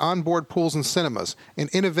features like onboard pools and cinemas, an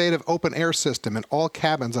innovative open-air system in all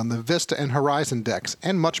cabins on the Vista and Horizon decks,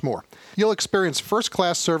 and much more. You'll experience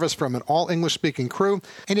first-class service from an all-English-speaking crew,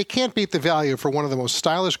 and you can't beat the value for one of the most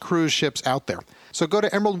stylish cruise ships out there. So go to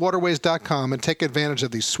emeraldwaterways.com and take advantage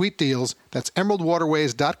of these sweet deals. That's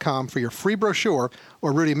emeraldwaterways.com for your free brochure,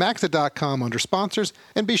 or rudymaxa.com under sponsors,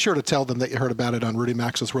 and be sure to tell them that you heard about it on Rudy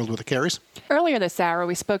Maxa's World with the Carries. Earlier this hour,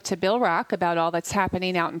 we spoke to Bill Rock about all that's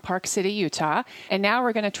happening out in Park City, Utah, and now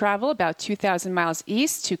we're going to travel about 2,000 miles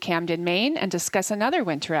east to Camden, Maine, and discuss another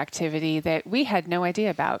winter activity that we had no idea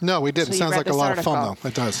about. No, we didn't. So Sounds like a lot of fun, though.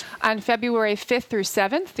 It does. On February 5th through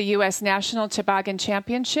 7th, the U.S. National Toboggan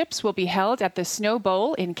Championships will be held at the Snow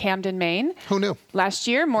Bowl in Camden, Maine. Who knew? Last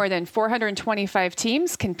year, more than 425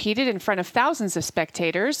 teams competed in front of thousands of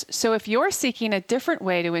spectators. So if you're seeking a different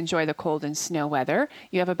way to enjoy the cold and snow weather,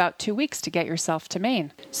 you have about 2 weeks to get yourself to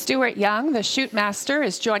Maine. Stuart Young, the chute master,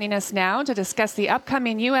 is joining us now to discuss the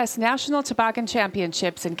upcoming U.S. National Toboggan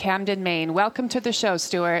Championships in Camden, Maine. Welcome to the show,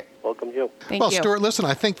 Stuart. Welcome you. Thank you. Stuart, listen,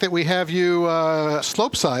 I think that we have you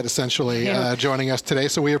slopeside, essentially, joining us today,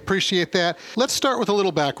 so we appreciate that. Let's start with a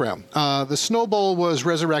little background. The Snow Bowl was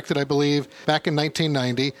resurrected, I believe, back in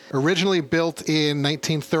 1990, originally built in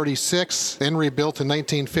 1936, then rebuilt in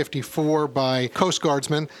 1954 by Coast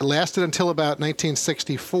Guardsmen. It lasted until about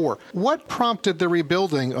 1964. What prompted the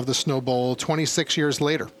rebuilding of the Snow Bowl 26 years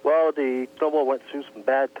later? Well, the Snow Bowl went through some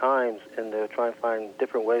bad times, and they were trying to find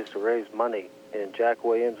different ways to raise money. And Jack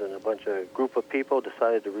Williams and a group of people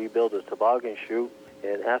decided to rebuild the toboggan chute.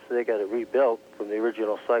 And after they got it rebuilt from the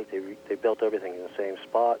original site, they built everything in the same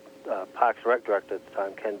spot. Parks and Rec director at the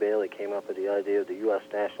time, Ken Bailey, came up with the idea of the U.S.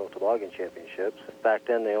 National Toboggan Championships. Back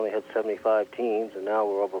then, they only had 75 teams, and now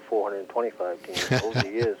we're over 425 teams. Over the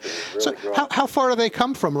years, it's really grown. How far do they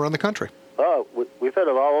come from around the country? Oh, we've had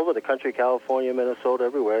it all over the country, California, Minnesota,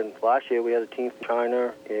 everywhere. And last year we had a team from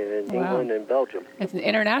China, in England, and Belgium. It's an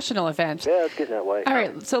international event. Yeah, it's getting that way. All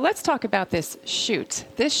right, so let's talk about this chute.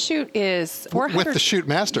 This chute is 400... With the chute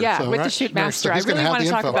master. Yeah, so, with right? the chute master. So I really want to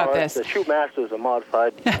talk about this. The chute master is a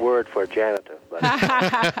modified word for a janitor. But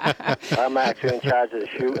I'm actually in charge of the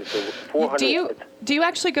chute. And so 400, do you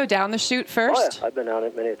actually go down the chute first? Oh, yeah. I've been down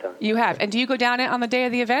it many times. You have. And do you go down it on the day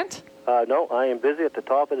of the event? No, I am busy at the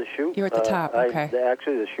top of the chute. You're at the top, okay.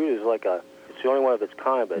 Actually, the chute is it's the only one of its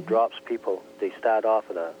kind, but it drops people. They start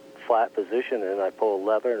off in a flat position, and I pull a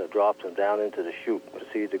lever, and it drops them down into the chute.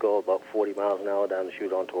 Proceed to go about 40 miles an hour down the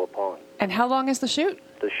chute onto a pond. And how long is the chute?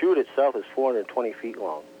 The chute itself is 420 feet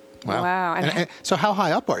long. Wow. And so how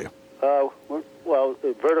high up are you? Well,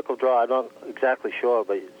 vertical draw, I'm not exactly sure,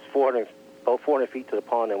 but it's about 400 feet to the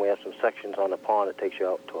pond, and we have some sections on the pond that takes you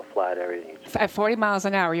out to a flat area. At 40 miles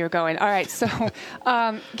an hour, you're going. All right, so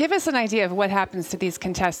give us an idea of what happens to these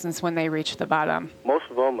contestants when they reach the bottom. Most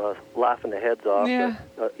of them are laughing their heads off. Yeah.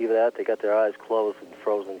 Either that, they got their eyes closed and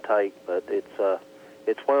frozen tight, but it's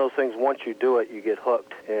one of those things, once you do it, you get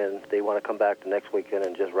hooked, and they want to come back the next weekend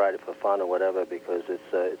and just ride it for fun or whatever, because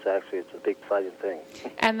it's a big, exciting thing.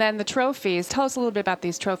 And then the trophies. Tell us a little bit about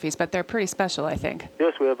these trophies, but they're pretty special, I think.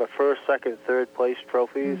 Yes, we have a first, second, third place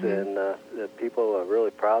trophies, and the people are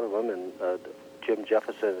really proud of them, and Jim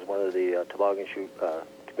Jefferson is one of the toboggan chute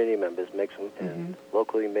committee members, makes them and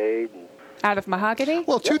locally made. And out of mahogany?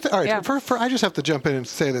 Well, all right. Yeah. I just have to jump in and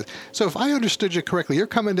say this. So if I understood you correctly, you're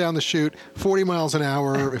coming down the chute 40 miles an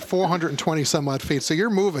hour, 420 some odd feet, so you're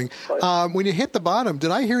moving. When you hit the bottom, did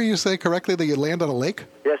I hear you say correctly that you land on a lake?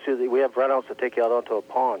 Yes, we have runouts to take you out onto a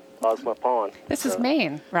pond, Ozma Pond. This is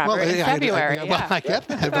Maine, Robert, in February. I get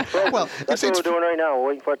that. But, that's what we're doing right now. We're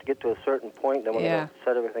waiting for it to get to a certain point, then we're going to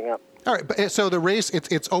set everything up. All right, but, so the race,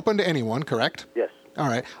 it's open to anyone, correct? Yes. All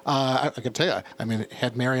right. I can tell you, I mean,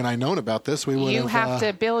 had Mary and I known about this, we would have... You have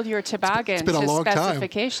to build your toboggan to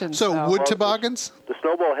specifications. So wood toboggans? The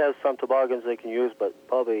Snow Bowl has some toboggans they can use, but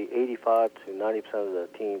probably 85 to 90% of the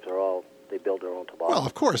teams are all they build their own toboggan. Well,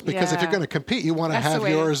 of course, because if you're going to compete, you want to have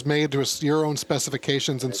yours made to your own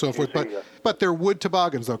specifications and so forth. But they're wood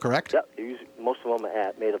toboggans, though, correct? Yep. Most of them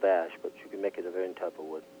are made of ash, but you can make it of any type of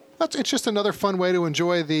wood. It's just another fun way to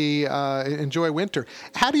enjoy enjoy winter.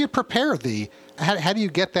 How do you prepare how do you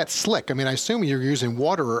get that slick? I mean, I assume you're using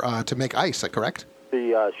water to make ice, correct?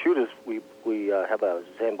 The shooters, we have a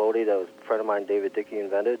Zamboni that was a friend of mine, David Dickey,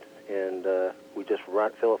 invented, and we just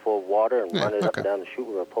fill it full of water and run it up and down the chute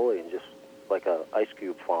with a pulley, and just like an ice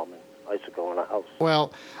cube farm, and ice will go in a house.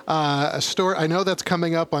 Well, I know that's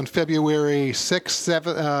coming up on February 5th,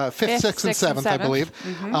 6th, and 7th, I believe.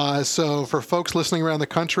 Mm-hmm. So for folks listening around the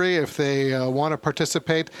country, if they want to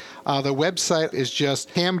participate, the website is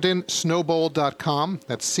just CamdenSnowBowl.com.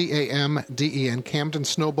 That's CAMDEN,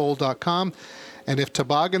 CamdenSnowBowl.com. And if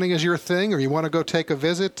tobogganing is your thing or you want to go take a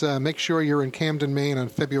visit, make sure you're in Camden, Maine on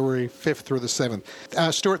February 5th through the 7th.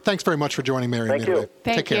 Stuart, thanks very much for joining Mary. Thank you.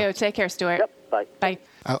 Take care. Take care, Stuart. Yep. Bye. Bye.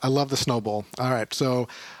 I love the Snow Bowl. All right. So,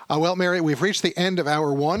 well, Mary, we've reached the end of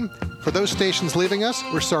hour one. For those stations leaving us,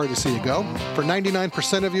 we're sorry to see you go. For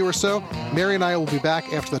 99% of you or so, Mary and I will be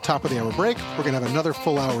back after the top of the hour break. We're going to have another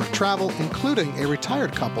full hour of travel, including a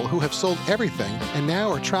retired couple who have sold everything and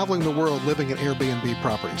now are traveling the world living in Airbnb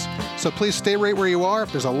properties. So please stay right where you are.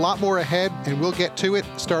 There's a lot more ahead, and we'll get to it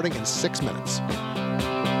starting in 6 minutes.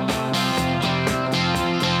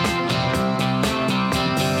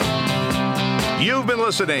 You've been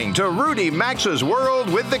listening to Rudy Maxa's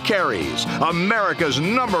World with the Careys, America's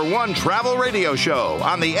 #1 travel radio show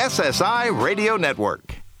on the SSI Radio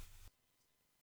Network.